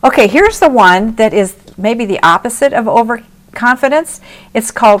Okay, here's the one that is maybe the opposite of overconfidence.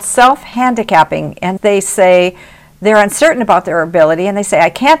 It's called self-handicapping, and they say they're uncertain about their ability, and they say, I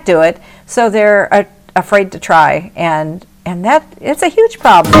can't do it, so they're afraid to try, and that it's a huge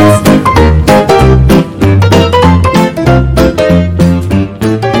problem.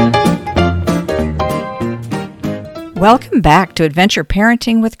 Welcome back to Adventure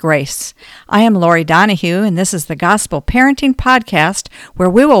Parenting with Grace. I am Laurie Donahue, and this is the Gospel Parenting Podcast,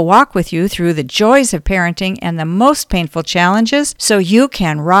 where we will walk with you through the joys of parenting and the most painful challenges so you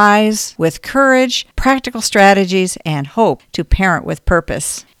can rise with courage, practical strategies, and hope to parent with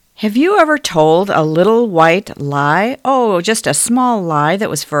purpose. Have you ever told a little white lie? Oh, just a small lie that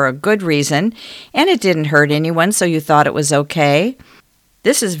was for a good reason, and it didn't hurt anyone, so you thought it was okay?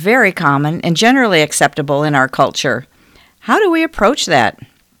 This is very common and generally acceptable in our culture. How do we approach that?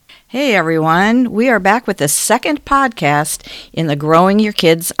 Hey everyone, we are back with the second podcast in the Growing Your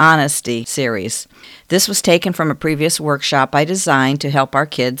Kids' Honesty series. This was taken from a previous workshop I designed to help our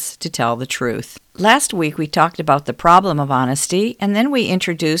kids to tell the truth. Last week we talked about the problem of honesty, and then we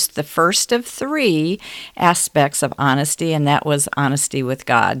introduced the first of 3 aspects of honesty, and that was honesty with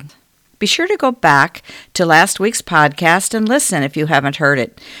God. Be sure to go back to last week's podcast and listen if you haven't heard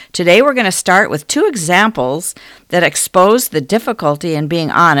it. Today we're going to start with 2 examples that expose the difficulty in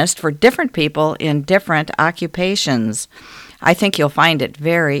being honest for different people in different occupations. I think you'll find it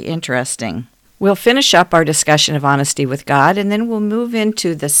very interesting. We'll finish up our discussion of honesty with God, and then we'll move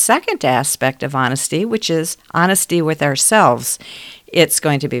into the second aspect of honesty, which is honesty with ourselves. It's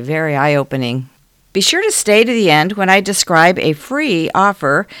going to be very eye-opening. Be sure to stay to the end when I describe a free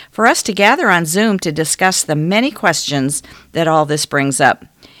offer for us to gather on Zoom to discuss the many questions that all this brings up.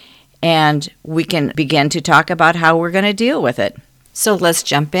 And we can begin to talk about how we're going to deal with it. So let's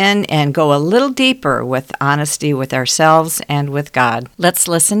jump in and go a little deeper with honesty with ourselves and with God. Let's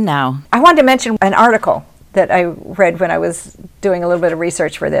listen now. I wanted to mention an article that I read when I was doing a little bit of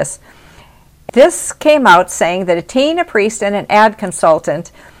research for this. This came out saying that a teen, a priest, and an ad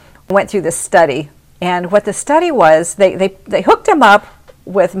consultant went through this study. And what the study was, they hooked them up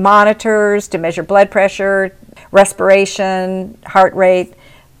with monitors to measure blood pressure, respiration, heart rate,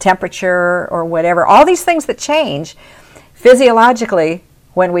 temperature, or whatever. All these things that change physiologically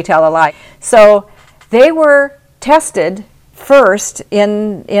when we tell a lie. So they were tested first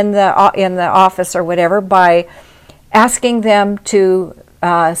in the office or whatever by asking them to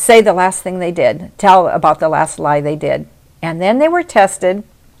say the last thing they did, tell about the last lie they did. And then they were tested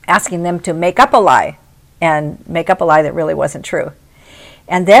asking them to make up a lie that really wasn't true.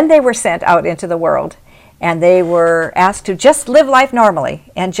 And then they were sent out into the world, and they were asked to just live life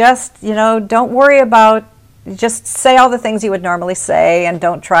normally and just, don't worry about, just say all the things you would normally say and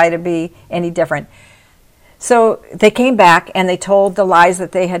don't try to be any different. So they came back and they told the lies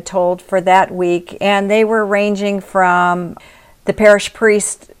that they had told for that week, and they were ranging from the parish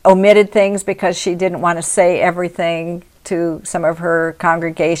priest omitted things because she didn't want to say everything to some of her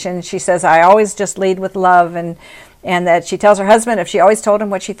congregation. She says, I always just lead with love, and that she tells her husband if she always told him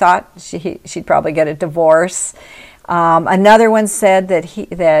what she thought, she'd probably get a divorce. Another one said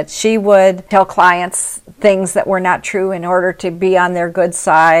that she would tell clients things that were not true in order to be on their good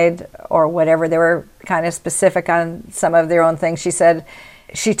side or whatever. They were kind of specific on some of their own things. She said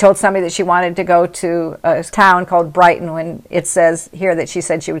she told somebody that she wanted to go to a town called Brighton, when it says here that she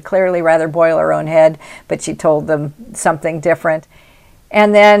said she would clearly rather boil her own head, but she told them something different.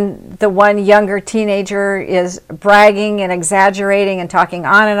 And then the one younger teenager is bragging and exaggerating and talking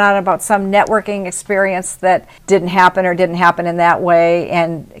on and on about some networking experience that didn't happen in that way,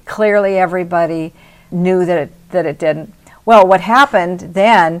 and clearly everybody knew that it didn't. Well, what happened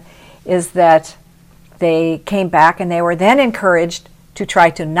then is that they came back and they were then encouraged to try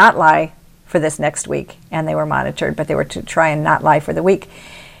to not lie for this next week, and they were monitored, but they were to try and not lie for the week.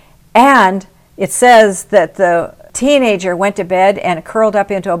 And it says that the teenager went to bed and curled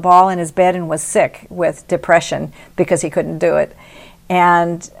up into a ball in his bed and was sick with depression because he couldn't do it.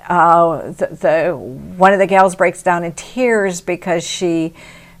 And one of the gals breaks down in tears because she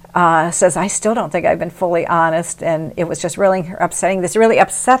says, I still don't think I've been fully honest, and it was just really upsetting. This really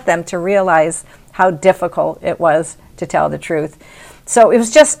upset them to realize how difficult it was to tell the truth. So it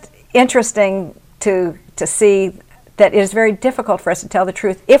was just interesting to see that it is very difficult for us to tell the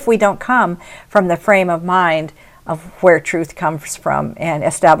truth if we don't come from the frame of mind of where truth comes from and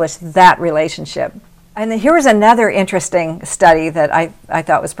establish that relationship. And then here was another interesting study that I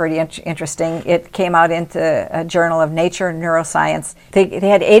thought was pretty interesting. It came out into a journal of Nature Neuroscience. They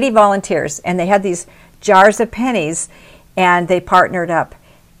had 80 volunteers, and they had these jars of pennies, and they partnered up.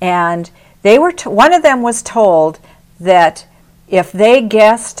 And they were one of them was told that if they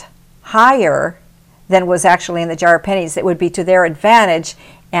guessed higher than was actually in the jar of pennies, it would be to their advantage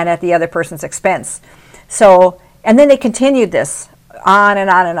and at the other person's expense. So, and then they continued this on and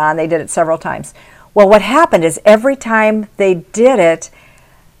on and on. They did it several times. Well, what happened is every time they did it,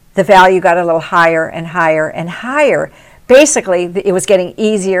 the value got a little higher and higher and higher. Basically, it was getting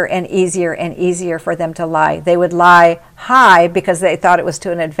easier and easier and easier for them to lie. They would lie high because they thought it was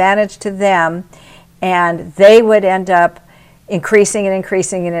to an advantage to them, and they would end up increasing and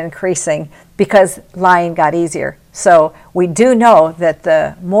increasing and increasing because lying got easier. So we do know that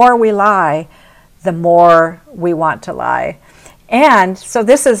the more we lie, the more we want to lie. And so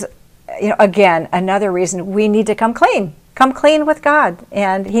this is, again, another reason we need to come clean. Come clean with God.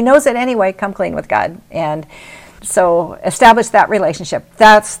 And He knows it anyway. Come clean with God. And so establish that relationship.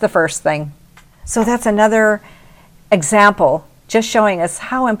 That's the first thing. So that's another example, just showing us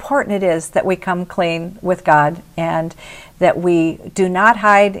how important it is that we come clean with God and that we do not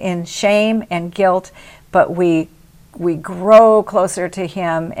hide in shame and guilt, but we grow closer to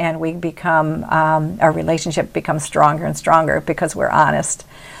Him, and we become, our relationship becomes stronger and stronger because we're honest.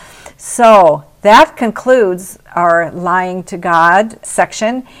 So that concludes our lying to God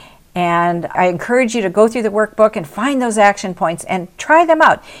section. And I encourage you to go through the workbook and find those action points and try them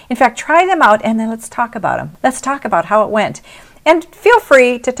out. In fact, try them out and then let's talk about them. Let's talk about how it went. And feel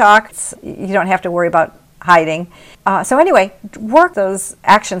free to talk. You don't have to worry about hiding. So anyway, work those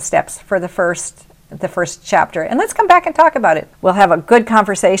action steps for the first chapter, and let's come back and talk about it. We'll have a good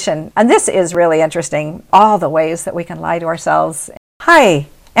conversation. And this is really interesting, all the ways that we can lie to ourselves. Hi,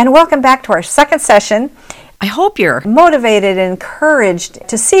 and welcome back to our second session. I hope you're motivated and encouraged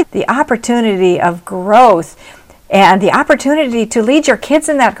to see the opportunity of growth and the opportunity to lead your kids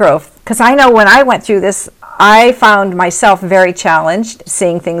in that growth. Because I know when I went through this, I found myself very challenged,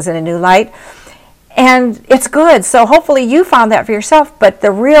 seeing things in a new light. And it's good. So hopefully you found that for yourself. But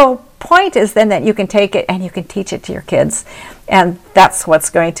the real point is then that you can take it and you can teach it to your kids. And that's what's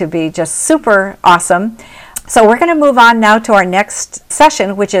going to be just super awesome. So we're going to move on now to our next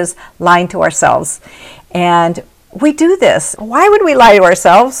session, which is lying to ourselves. And we do this. Why would we lie to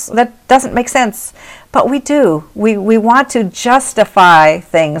ourselves? That doesn't make sense. But we do. We want to justify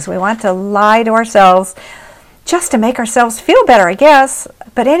things. We want to lie to ourselves just to make ourselves feel better, I guess.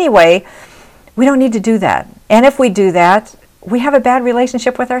 But anyway, we don't need to do that. And if we do that, we have a bad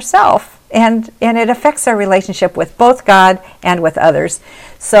relationship with ourselves. And it affects our relationship with both God and with others.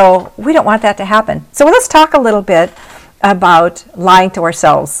 So we don't want that to happen. So let's talk a little bit about lying to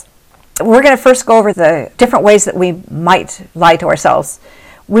ourselves. We're going to first go over the different ways that we might lie to ourselves.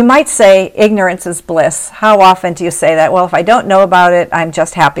 We might say ignorance is bliss. How often do you say that? Well, if I don't know about it, I'm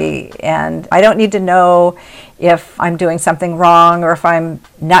just happy. And I don't need to know if I'm doing something wrong or if I'm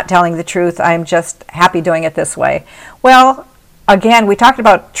not telling the truth. I'm just happy doing it this way. Well, again, we talked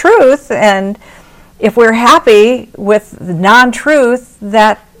about truth, and if we're happy with non-truth,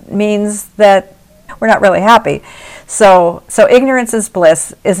 that means that we're not really happy. So ignorance is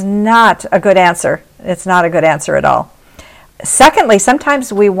bliss is not a good answer. It's not a good answer at all. Secondly,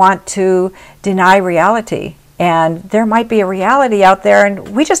 sometimes we want to deny reality, and there might be a reality out there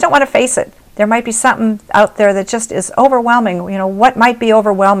and we just don't want to face it. There might be something out there that just is overwhelming. What might be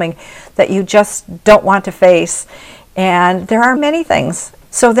overwhelming that you just don't want to face? And there are many things.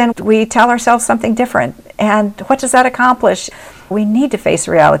 So then we tell ourselves something different. And what does that accomplish? We need to face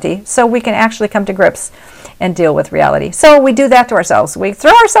reality so we can actually come to grips and deal with reality. So we do that to ourselves. We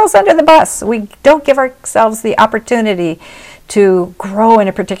throw ourselves under the bus. We don't give ourselves the opportunity to grow in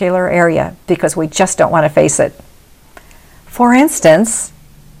a particular area because we just don't want to face it. For instance,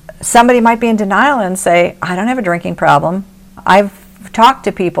 somebody might be in denial and say, I don't have a drinking problem. I've talked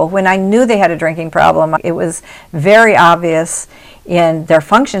to people when I knew they had a drinking problem. It was very obvious in their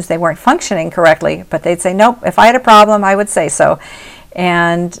functions. They weren't functioning correctly, but they'd say, nope, if I had a problem, I would say so.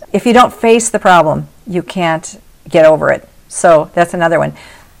 And if you don't face the problem, you can't get over it. So that's another one.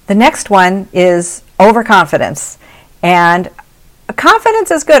 The next one is overconfidence. And confidence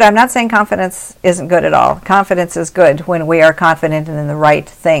is good. I'm not saying confidence isn't good at all. Confidence is good when we are confident in the right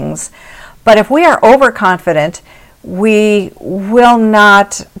things. But if we are overconfident, we will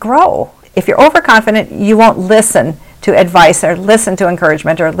not grow. If you're overconfident, you won't listen to advice or listen to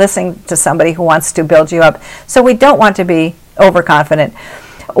encouragement or listen to somebody who wants to build you up. So we don't want to be overconfident.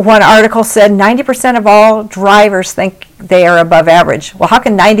 One article said 90% of all drivers think they are above average. Well, how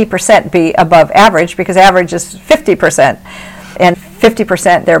can 90% be above average? Because average is 50%. And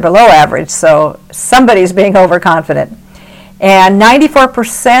 50% they're below average. So somebody's being overconfident. And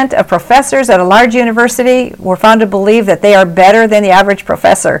 94% of professors at a large university were found to believe that they are better than the average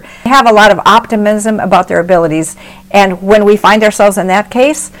professor. They have a lot of optimism about their abilities, and when we find ourselves in that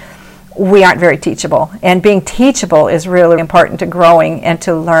case, we aren't very teachable. And being teachable is really important to growing and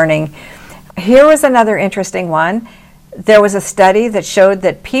to learning. Here was another interesting one. There was a study that showed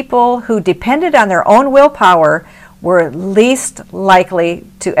that people who depended on their own willpower were least likely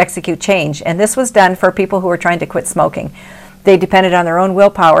to execute change. And this was done for people who were trying to quit smoking. They depended on their own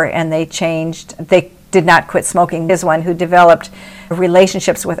willpower and they did not quit smoking. Is one who developed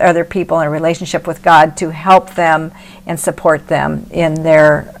relationships with other people and a relationship with God to help them and support them in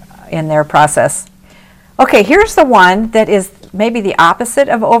their process. Okay, here's the one that is maybe the opposite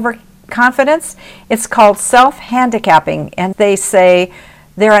of overconfidence. It's called self-handicapping, and they say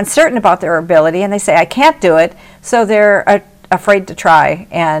they're uncertain about their ability and they say, I can't do it, so they're afraid to try.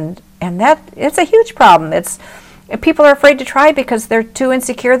 And that it's a huge problem. People are afraid to try because they're too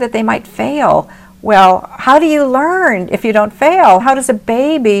insecure that they might fail. Well, how do you learn if you don't fail? How does a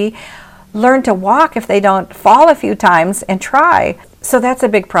baby learn to walk if they don't fall a few times and try? So that's a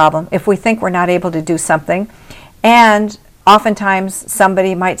big problem if we think we're not able to do something. And oftentimes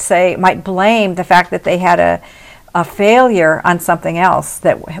somebody might blame the fact that they had a failure on something else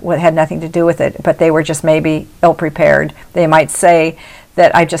that had nothing to do with it, but they were just maybe ill-prepared. They might say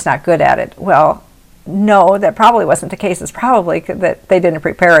that I'm just not good at it. Well, no, that probably wasn't the case. It's probably that they didn't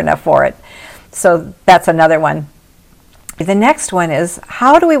prepare enough for it. So that's another one. The next one is,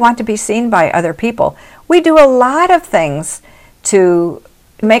 how do we want to be seen by other people? We do a lot of things to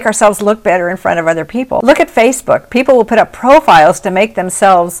make ourselves look better in front of other people. Look at Facebook. People will put up profiles to make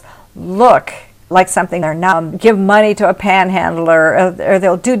themselves look like something they're not. Give money to a panhandler, or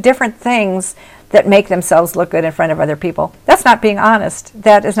they'll do different things that make themselves look good in front of other people. That's not being honest.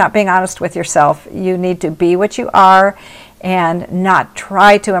 That is not being honest with yourself. You need to be what you are and not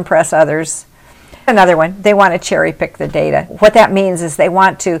try to impress others. Another one, they want to cherry pick the data. What that means is they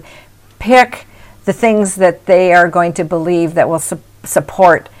want to pick the things that they are going to believe that will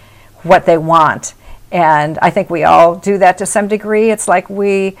support what they want. And I think we all do that to some degree. It's like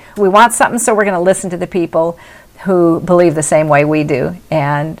we want something, so we're going to listen to the people who believe the same way we do.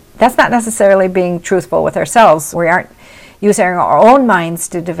 And that's not necessarily being truthful with ourselves. We aren't using our own minds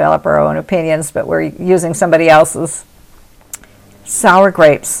to develop our own opinions, but we're using somebody else's. Sour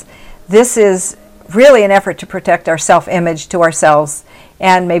grapes. This is really an effort to protect our self-image to ourselves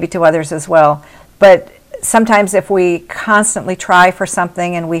and maybe to others as well. But sometimes if we constantly try for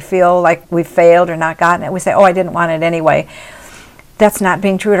something and we feel like we've failed or not gotten it, we say, oh, I didn't want it anyway. That's not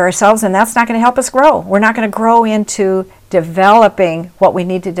being true to ourselves, and that's not going to help us grow. We're not going to grow into developing what we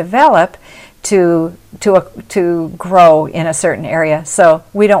need to develop to grow in a certain area. So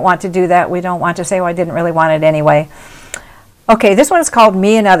we don't want to do that. We don't want to say, oh, I didn't really want it anyway. Okay, this one is called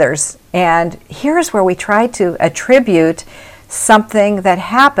Me and Others, and here's where we try to attribute something that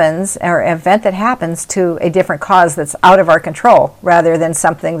happens or event that happens to a different cause that's out of our control rather than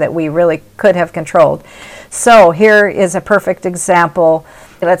something that we really could have controlled. So here is a perfect example.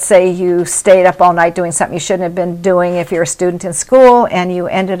 Let's say you stayed up all night doing something you shouldn't have been doing if you're a student in school and you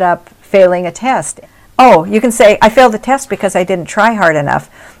ended up failing a test. Oh, you can say, I failed the test because I didn't try hard enough.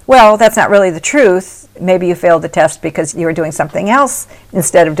 Well, that's not really the truth. Maybe you failed the test because you were doing something else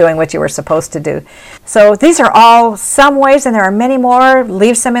instead of doing what you were supposed to do. So these are all some ways, and there are many more.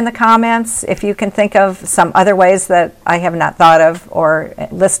 Leave some in the comments if you can think of some other ways that I have not thought of or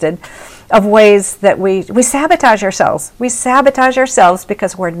listed, of ways that we sabotage ourselves. We sabotage ourselves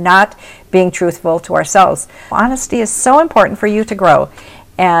because we're not being truthful to ourselves. Honesty is so important for you to grow,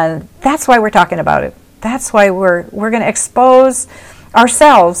 and that's why we're talking about it. That's why we're going to expose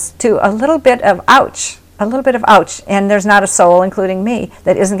ourselves to a little bit of ouch, and there's not a soul, including me,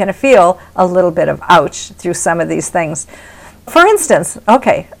 that isn't going to feel a little bit of ouch through some of these things. For instance,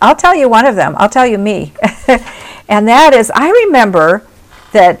 okay, I'll tell you one of them. I'll tell you me. And that is, I remember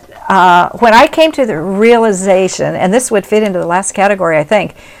that when I came to the realization, and this would fit into the last category, I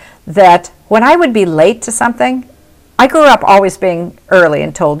think, that when I would be late to something, I grew up always being early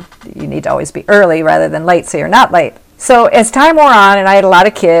and told you need to always be early rather than late so you're not late. So as time wore on and I had a lot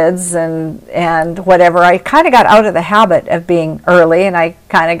of kids and whatever, I kind of got out of the habit of being early, and I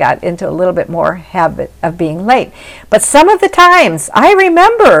kind of got into a little bit more habit of being late. But some of the times I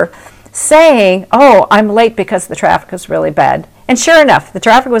remember saying, oh, I'm late because the traffic was really bad. And sure enough, the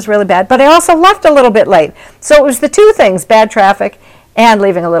traffic was really bad, but I also left a little bit late. So it was the two things, bad traffic and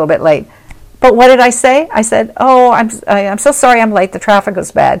leaving a little bit late. But what did I say? I said, oh, I'm so sorry I'm late. The traffic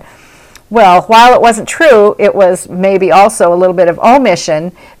was bad. Well, while it wasn't true, it was maybe also a little bit of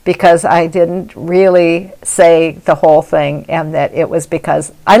omission because I didn't really say the whole thing, and that it was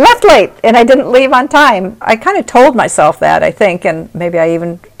because I left late and I didn't leave on time. I kind of told myself that, I think, and maybe I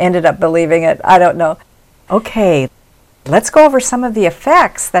even ended up believing it. I don't know. Okay, let's go over some of the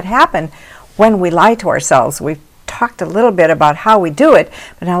effects that happen when we lie to ourselves. We've talked a little bit about how we do it,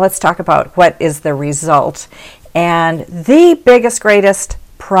 but now let's talk about what is the result. And the biggest, greatest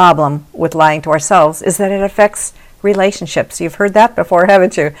problem with lying to ourselves is that it affects relationships. You've heard that before,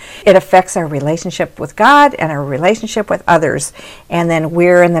 haven't you? It affects our relationship with God and our relationship with others. And then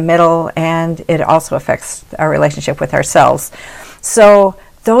we're in the middle, and it also affects our relationship with ourselves. So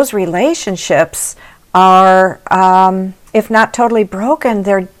those relationships are, if not totally broken,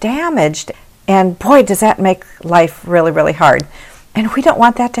 they're damaged. And boy, does that make life really, really hard. And we don't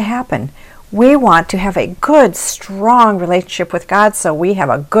want that to happen. We want to have a good, strong relationship with God, so we have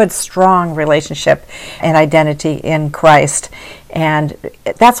a good, strong relationship and identity in Christ. And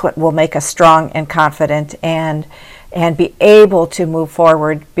that's what will make us strong and confident and be able to move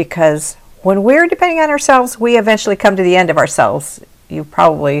forward, because when we're depending on ourselves, we eventually come to the end of ourselves. You've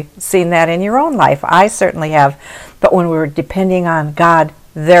probably seen that in your own life. I certainly have. But when we're depending on God,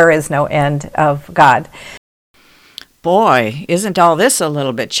 there is no end of God. Boy, isn't all this a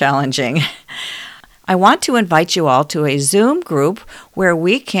little bit challenging? I want to invite you all to a Zoom group where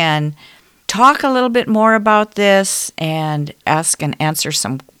we can talk a little bit more about this and ask and answer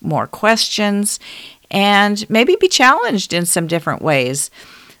some more questions and maybe be challenged in some different ways.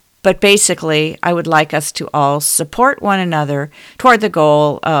 But basically, I would like us to all support one another toward the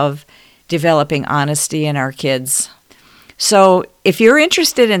goal of developing honesty in our kids. So if you're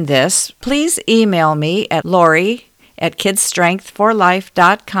interested in this, please email me at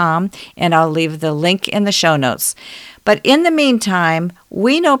Lori@kidsstrengthforlife.com, and I'll leave the link in the show notes. But in the meantime,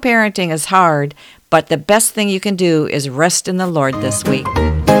 we know parenting is hard, but the best thing you can do is rest in the Lord this week.